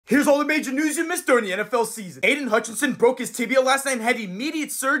Here's all the major news you missed during the NFL season. Aiden Hutchinson broke his tibia last night and had immediate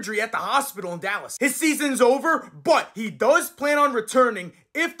surgery at the hospital in Dallas. His season's over, but he does plan on returning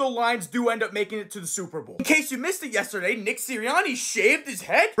if the Lions do end up making it to the Super Bowl. In case you missed it yesterday, Nick Sirianni shaved his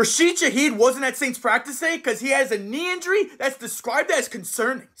head. Rashid Shaheed wasn't at Saints practice today because he has a knee injury that's described as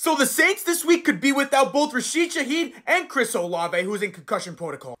concerning. So the Saints this week could be without both Rashid Shaheed and Chris Olave, who's in concussion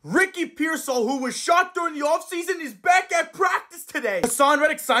protocol. Ricky Pearsall, who was shot during the offseason, is back at practice today. Hassan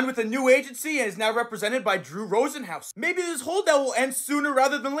Reddick signed with a new agency and is now represented by Drew Rosenhaus. Maybe this holdout will end sooner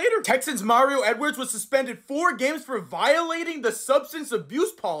rather than later. Texans Mario Edwards was suspended 4 games for violating the substance abuse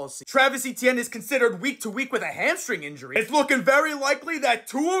policy. Travis Etienne is considered week to week with a hamstring injury. It's looking very likely that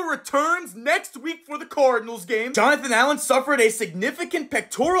Tua returns next week for the Cardinals game. Jonathan Allen suffered a significant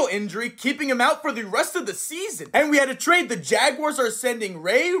pectoral injury, keeping him out for the rest of the season. And we had a trade. The Jaguars are sending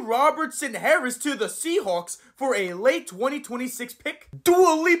Ray Robertson Harris to the Seahawks for a late 2026 pick.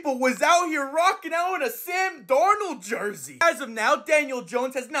 Dua Lipa was out here rocking out in a Sam Darnold jersey. As of now, Daniel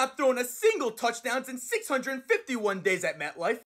Jones has not thrown a single touchdown in 651 days at MetLife.